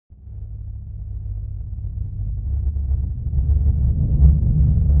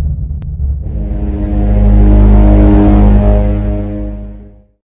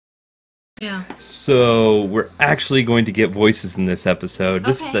So we're actually going to get voices in this episode.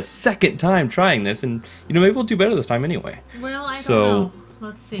 This is the second time trying this, and you know maybe we'll do better this time anyway. Well, I don't know.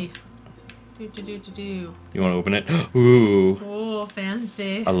 Let's see. You want to open it? Ooh. Oh,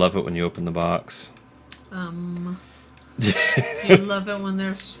 fancy. I love it when you open the box. Do you love it when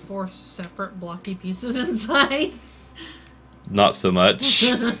there's 4 separate blocky pieces inside? Not so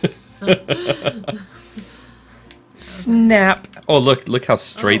much. Snap! Oh, look how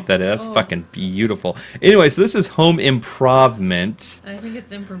straight that is. That's fucking beautiful. Anyway, so this is home improvement. I think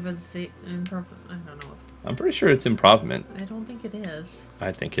it's improvisation. I don't know. I'm pretty sure it's improvement. I don't think it is.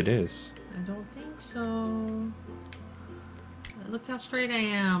 I think it is. I don't think so. Look how straight I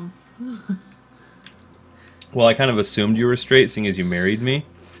am. Well, I kind of assumed you were straight, seeing as you married me.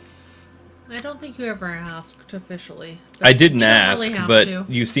 I don't think you ever asked officially. I didn't ask, really but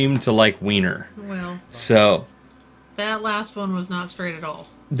you seem to like wiener. Well, so that last one was not straight at all.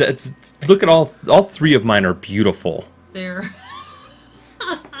 Look at all 3 of mine are beautiful. They're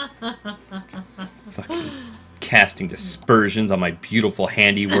fucking casting dispersions on my beautiful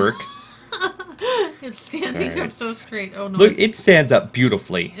handiwork. It's standing up so straight. Oh no! Look, it stands up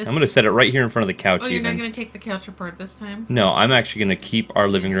beautifully. I'm gonna set it right here in front of the couch. Oh, you're not gonna take the couch apart this time? No, I'm actually gonna keep our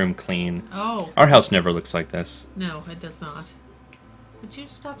living room clean. Oh. Our house never looks like this. No, it does not. Would you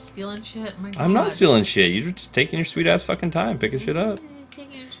stop stealing shit? My God. I'm not stealing shit. You're just taking your sweet ass fucking time picking shit up.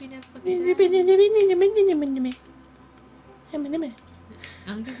 Taking your sweet ass fucking time.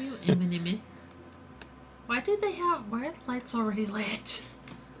 I'll give you M&M. Why are the lights already lit?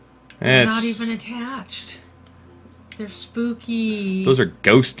 They're not even attached. They're spooky. Those are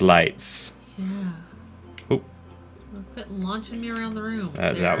ghost lights. Yeah. Oh. Quit launching me around the room.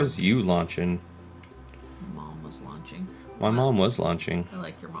 That was you launching. Mom was launching. My mom was launching. I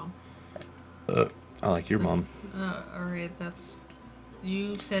like your mom. I like your mom. Alright, that's...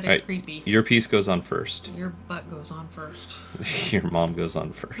 You said it right, creepy. Your piece goes on first. Your butt goes on first. Your mom goes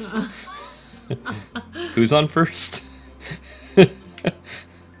on first. Who's on first?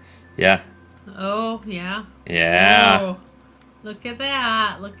 Yeah. Oh, yeah. Yeah. Oh, look at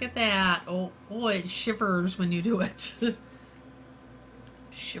that. Look at that. Oh, it shivers when you do it.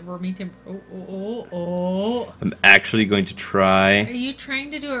 Shiver me timber. Oh. I'm actually going to try. Are you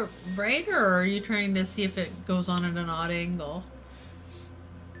trying to do it right, or are you trying to see if it goes on at an odd angle?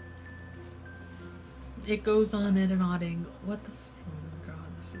 It goes on at an odd angle. What the... Oh my God,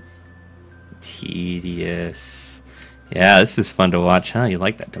 this is... Tedious. Yeah, this is fun to watch, huh? You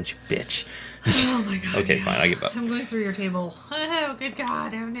like that, don't you, bitch? Oh my God. Okay, fine, I give up. I'm going through your table. Oh, good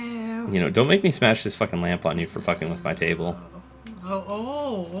God, oh no. You know, don't make me smash this fucking lamp on you for fucking with my table.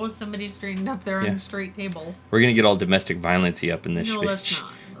 Oh, somebody straightened up their own straight table. We're gonna get all domestic violence-y up in this bitch. No, that's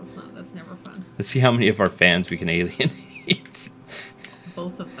not. That's never fun. Let's see how many of our fans we can alienate.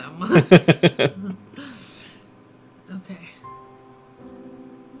 Both of them. Okay.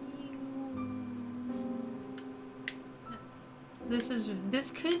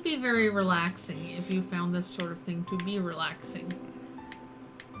 This could be very relaxing if you found this sort of thing to be relaxing.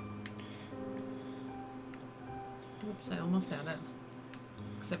 Oops, I almost had it.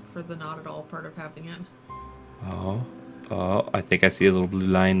 Except for the not at all part of having it. Oh, I think I see a little blue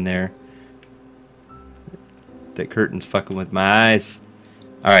line there. That curtain's fucking with my eyes.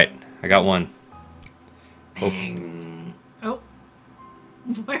 Alright, I got one. Bang. Oh.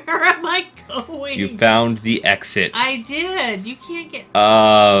 Where am I going? You found the exit. I did. You can't get...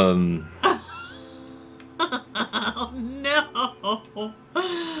 Oh, no.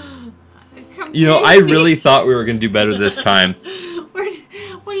 You know, I really thought we were going to do better this time.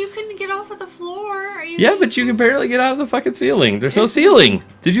 Well, you couldn't get off of the floor. Yeah, but you can barely get out of the fucking ceiling. There's no ceiling.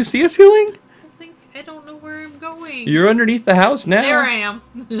 Did you see a ceiling? I don't know where I'm going. You're underneath the house now. There I am.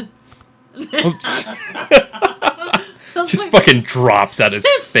 Oops. Just fucking drops out of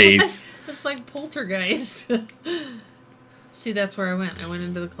space. It's like Poltergeist. See, that's where I went. I went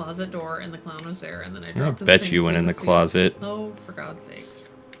into the closet door, and the clown was there, and then I dropped. I bet you went in the closet. Oh, for God's sakes!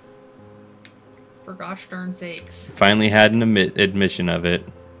 For gosh darn sakes! Finally had an admission of it.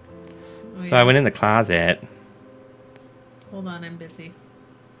 Oh, so yeah. I went in the closet. Hold on, I'm busy.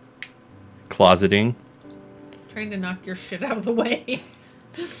 Closeting. Trying to knock your shit out of the way.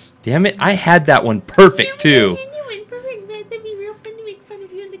 Damn it! I had that one perfect too.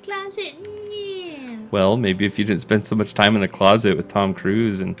 Well, maybe if you didn't spend so much time in the closet with Tom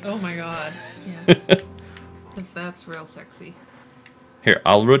Cruise and... Oh my God. Yeah. Because that's real sexy. Here,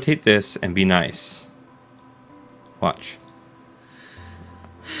 I'll rotate this and be nice. Watch.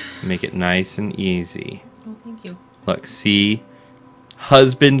 Make it nice and easy. Oh, thank you. Look, see?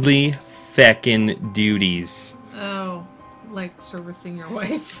 Husbandly feckin' duties. Oh. Like servicing your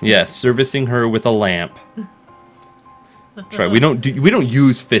wife. Yes, servicing her with a lamp. That's right. We don't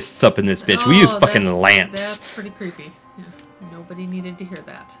use fists up in this bitch. We use fucking lamps. That's pretty creepy. Yeah. Nobody needed to hear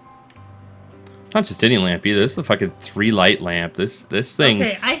that. Not just any lamp either. This is the fucking 3-light lamp. This thing.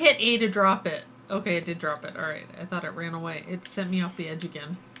 Okay, I hit A to drop it. Okay, it did drop it. All right. I thought it ran away. It sent me off the edge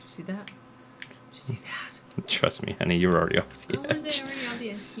again. Did you see that? Did you see that? Trust me, honey. You're already off the edge. Already off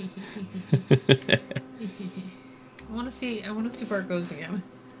the edge. I want to see where it goes again.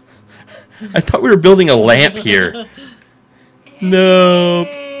 I thought we were building a lamp here. Nope.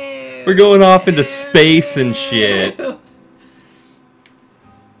 We're going off into space and shit.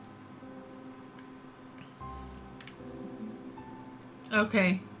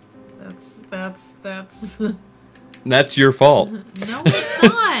 Okay. That's That's your fault. No, it's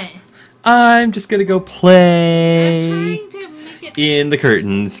not. I'm just gonna go play I'm trying to make it in the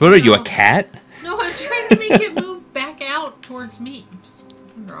curtains. What are you, a cat? No, I'm trying to make it move back out towards me. Just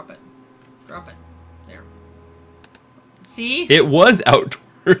drop it. Drop it. There. See? It was out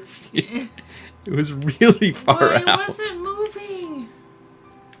towards you. It was really far out. It wasn't moving.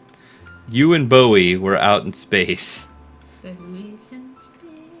 You and Bowie were out in space. Bowie's in space.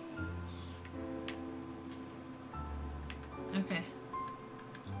 Okay.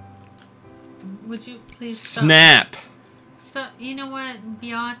 Would you please stop? Snap. Stop. You know what,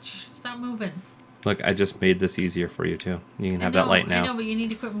 biatch? Stop moving. Look, I just made this easier for you too. You can have that light now. I know, but you need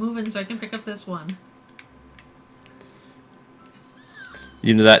to quit moving so I can pick up this one.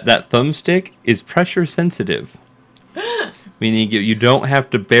 You know that thumbstick is pressure sensitive. Meaning you don't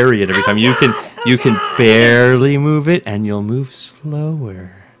have to bury it every time. You can barely move it and you'll move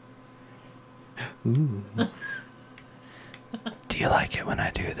slower. Ooh. Do you like it when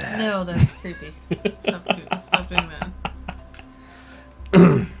I do that? No, that's creepy. Stop doing that.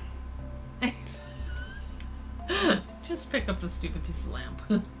 Just pick up the stupid piece of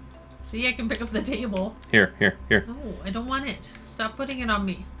lamp. See, I can pick up the table. Here. No, I don't want it. Stop putting it on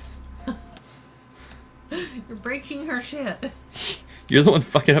me. You're breaking her shit. You're the one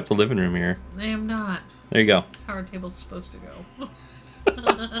fucking up the living room here. I am not. There you go. That's how our table's supposed to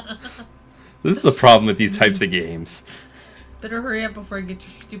go. This is the problem with these types of games. Better hurry up before I get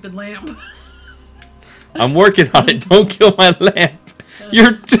your stupid lamp. I'm working on it. Don't kill my lamp.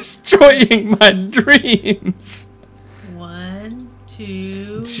 You're destroying my dreams. 1,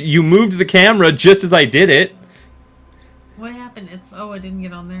 2. You moved the camera just as I did it. What happened? I didn't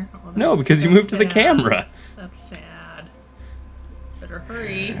get on there. Oh, No, because you moved to the camera. That's sad. Better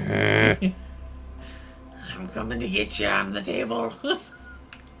hurry. I'm coming to get you on the table.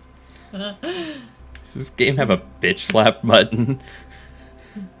 Does this game have a bitch slap button?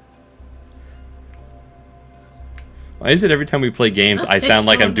 Why is it every time we play games I sound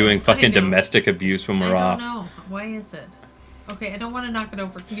like I'm doing fucking domestic abuse when we're off? I don't know. Why is it? Okay, I don't want to knock it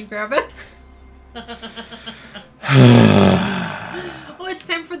over. Can you grab it? Oh, it's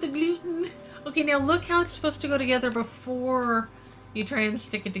time for the gluten. Okay, now look how it's supposed to go together before you try and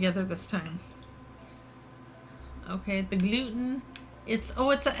stick it together this time. Okay, the gluten. It's a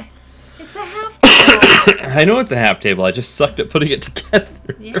half table. I know it's a half table. I just sucked at putting it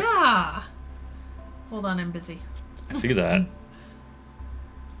together. Yeah. Hold on, I'm busy. I see that.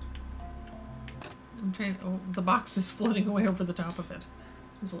 I'm trying. Oh, the box is floating away over the top of it.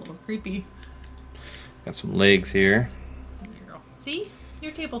 It's a little creepy. Got some legs here. There you go. See?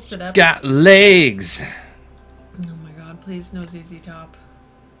 Your table stood up. Got legs. Oh my god, please, no ZZ Top.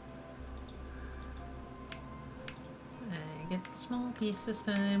 I get the small piece this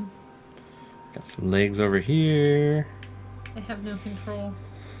time. Got some legs over here. I have no control.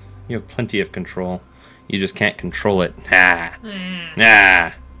 You have plenty of control. You just can't control it.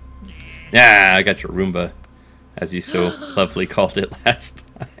 Nah. I got your Roomba, as you so lovely called it last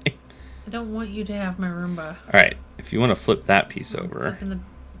time. I don't want you to have my Roomba. Alright, if you want to flip that piece over.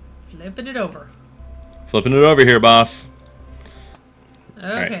 Flipping it over. Flipping it over here, boss. Okay.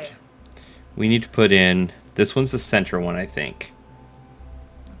 Alright. We need to put in... This one's the center one, I think.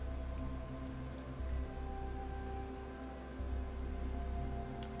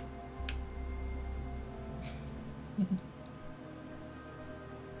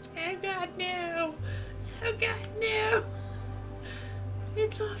 Oh god, no! Oh god, no!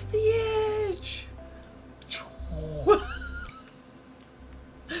 It's off the edge!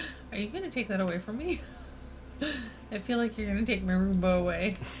 Are you gonna take that away from me? I feel like you're gonna take my Roomba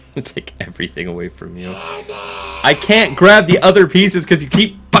away. Take everything away from you. I can't grab the other pieces because you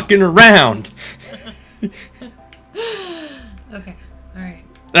keep fucking around! Okay, alright.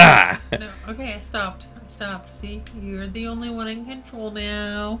 Ah! No, okay, I stopped. See? You're the only one in control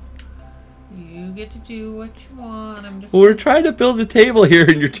now. You get to do what you want. I'm just. Well, we're trying to build a table here,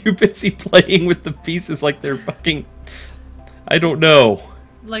 and you're too busy playing with the pieces like they're fucking. I don't know.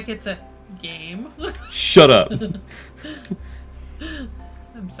 Like it's a game. Shut up.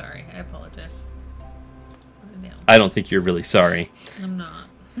 I'm sorry. I apologize. I don't think you're really sorry. I'm not.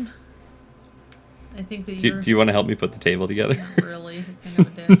 I think that Do you want to help me put the table together? Not really. Kind of a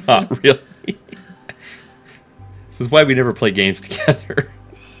dick. Not really. This is why we never play games together.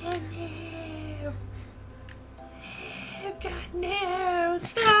 Oh no! Oh God, no!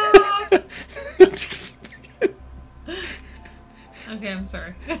 Stop! Okay, I'm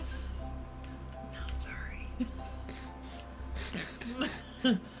sorry. Not sorry.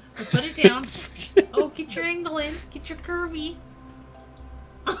 Put it down. Oh, get your angle in. Get your curvy.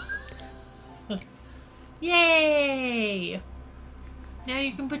 Yay! Now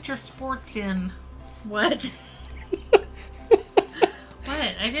you can put your sports in. What?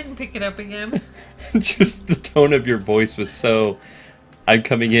 What? I didn't pick it up again. Just the tone of your voice was so... I'm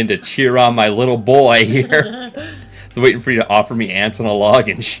coming in to cheer on my little boy here. I was waiting for you to offer me ants on a log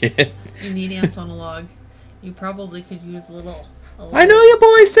and shit. You need ants on a log. You probably could use a little... I know your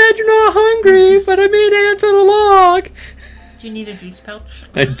boy said you're not hungry, but I made ants on a log. Do you need a juice pouch?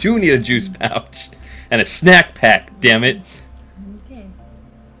 I do need a juice pouch. And a snack pack, damn it. Okay.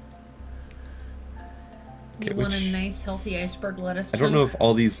 Okay, You want a nice, healthy iceberg lettuce I don't know if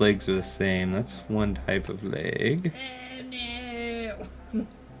all these legs are the same. That's one type of leg. Oh, no.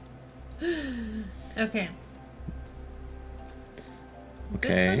 Okay. Okay.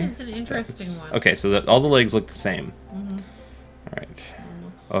 This one is an interesting one. Okay, so all the legs look the same. Mm-hmm. All right.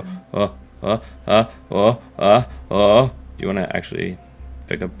 Do you want to actually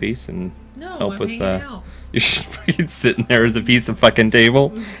pick up a piece and No, help I'm with hanging out. You're just fucking sitting there as a piece of fucking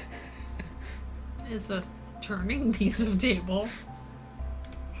table. It's a turning piece of table.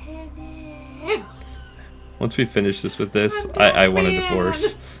 Once we finish this with this, I want a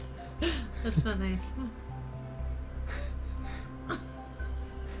divorce. That's not nice.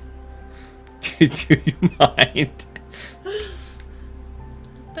 Do you mind?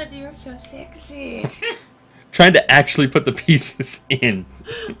 But you're so sexy. Trying to actually put the pieces in.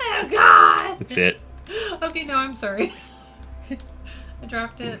 Oh God! That's it. Okay, no, I'm sorry. I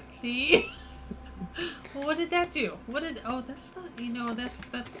dropped it. See? Well, what did that do? What did? Oh, that's not. You know, that's.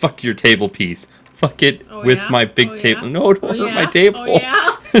 Fuck your table piece. Fuck it with yeah? my big Oh, table. yeah? No, don't hurt my table. Oh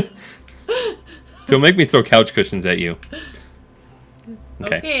yeah. Don't make me throw couch cushions at you.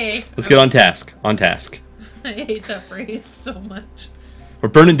 Okay. Let's get on task. On task. I hate that phrase so much. We're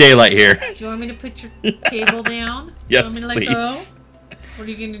burning daylight here. Do you want me to put your table down? Yes, Do you want me to let go? What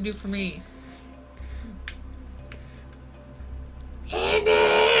are you going to do for me?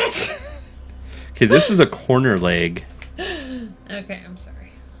 Okay, this is a corner leg. Okay, I'm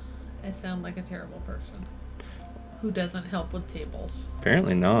sorry. I sound like a terrible person who doesn't help with tables.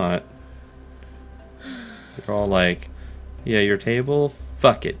 Apparently not. They're all like, yeah, your table?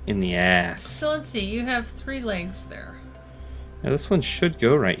 Fuck it, in the ass. So let's see, you have 3 legs there. Now this one should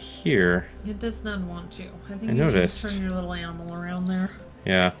go right here. It does not want to. I think I you noticed. need to turn your little animal around there.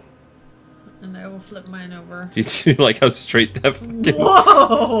 Yeah. And I will flip mine over. Do you like how straight that fucking...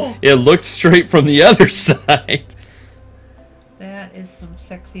 Whoa! It looked straight from the other side. That is some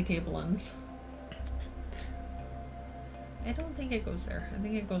sexy tableins. I don't think it goes there. I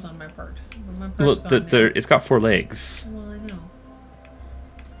think it goes on my part. But my part's Look, gone now. it's got 4 legs. Well, I know.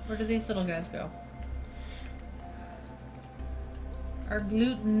 Where do these little guys go? Our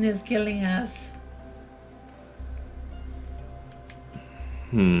gluten is killing us.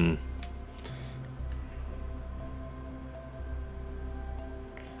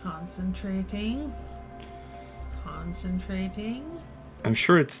 Concentrating. Concentrating. I'm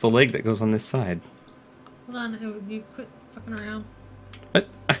sure it's the leg that goes on this side. Hold on, you quit fucking around. What?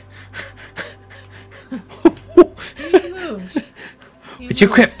 You moved. Would you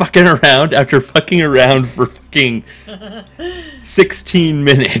quit fucking around after fucking around for fucking 16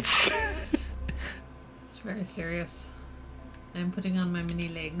 minutes? It's very serious. I'm putting on my mini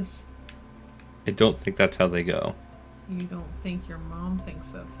legs. I don't think that's how they go. You don't think your mom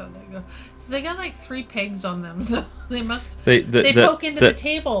thinks that's how they go. So they got like 3 pegs on them, so they must... They poke into the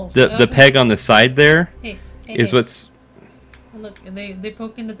tables. The peg on the side there is what's... Look, they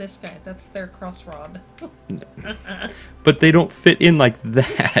poke into this guy. That's their cross rod. But they don't fit in like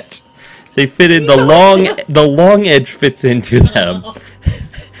that. They fit in the long edge fits into them.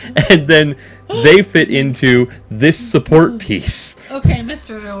 And then they fit into this support piece. Okay,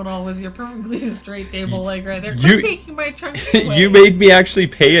 Mr. Know-It-All with your perfectly straight table leg right there. Quit taking my chunks away. You made me actually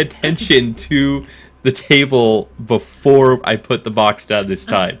pay attention to the table before I put the box down this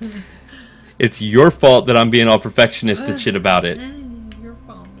time. It's your fault that I'm being all perfectionist and shit about it. Your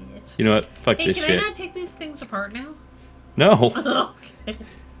fault, bitch. You know what? Fuck Hey, this can shit. I not take these things apart now? No. Okay.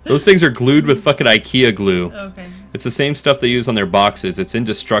 Those things are glued with fucking IKEA glue. Okay. It's the same stuff they use on their boxes. It's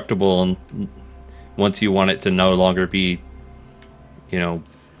indestructible, and once you want it to no longer be, you know,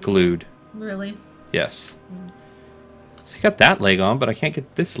 glued. Really? Yes. So you got that leg on, but I can't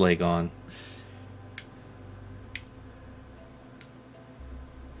get this leg on.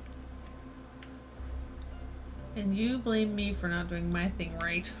 And you blame me for not doing my thing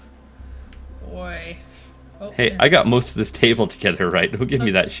right. Boy. Oh, Hey, there. I got most of this table together right. Don't give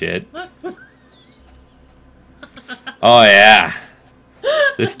me that shit. Look. Oh, yeah.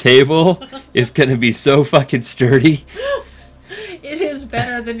 This table is going to be so fucking sturdy. It is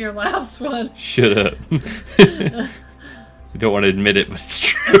better than your last one. Shut up. You don't want to admit it, but it's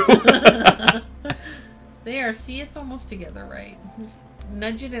true. There, see, it's almost together, right? Just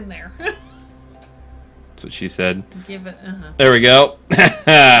nudge it in there. That's what she said. Give it, There we go.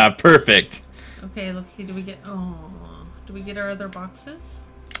 Perfect. Okay, let's see, do we get our other boxes?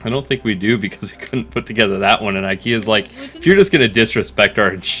 I don't think we do because we couldn't put together that one, and IKEA's like, We didn't- if you're just going to disrespect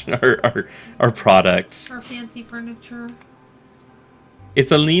our products. Our fancy furniture.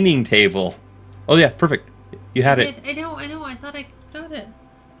 It's a leaning table. Oh, yeah, perfect. You had it. I know, I thought I got it.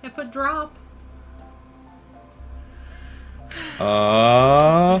 I put drop.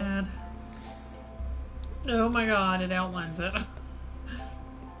 Sad. Oh my god, it outlines it.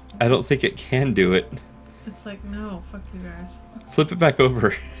 I don't think it can do it. It's like, no, fuck you guys. Flip it back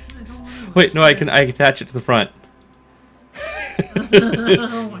over. I don't want to. Wait, no, I can attach it to the front.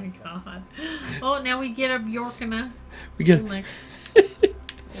 Oh my god. Oh, now we get a Bjork and a... We get. Like,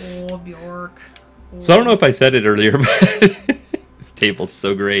 oh, Bjork. Oh. So I don't know if I said it earlier, but this table's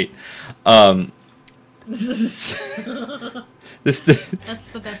so great. This That's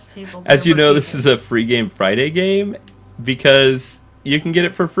the best table. as you know, this is a free game Friday game because you can get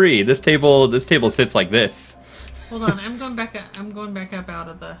it for free. This table sits like this. Hold on, I'm going back up out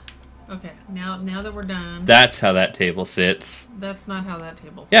of the... Okay, now that we're done. That's how that table sits. That's not how that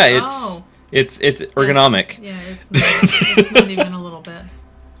table sits. Yeah, Oh. it's ergonomic. Yeah, it's not even a little bit.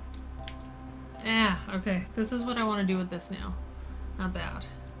 Okay. This is what I want to do with this now. Not that.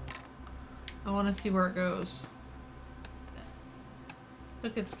 I want to see where it goes.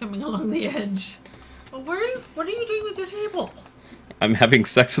 Look, it's coming along the edge. Well, what are you doing with your table? I'm having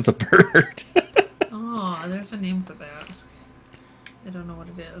sex with a bird. Oh, there's a name for that. I don't know what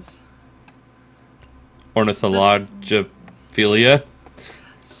it is. Ornithologophilia.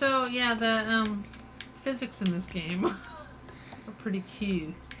 So, yeah, the physics in this game are pretty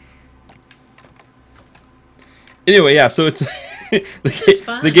cute. Anyway, yeah, so it's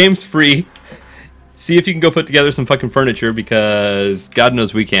the game's free. See if you can go put together some fucking furniture because God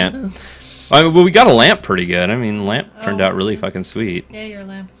knows we can't. I mean, well, we got a lamp pretty good. I mean, the lamp turned out really fucking sweet. Yeah, your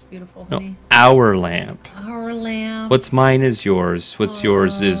lamp is beautiful, No, honey. our lamp. Our lamp. What's mine is yours. What's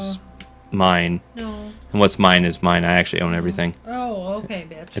yours is mine. No. And what's mine is mine. I actually own everything. Oh, okay,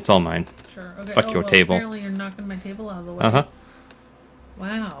 bitch. It's all mine. Sure. Okay. Fuck your table. Apparently, you're knocking my table out of the way. Uh-huh.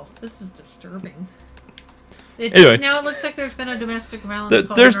 Wow, this is disturbing. Anyway. Now it looks like there's been a domestic violence.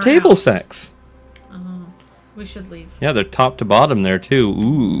 call There's in our table house. sex. We should leave. Yeah, they're top to bottom there, too.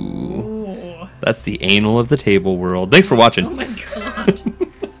 Ooh. Ooh. That's the anal of the table world. Thanks for watching. Oh my god.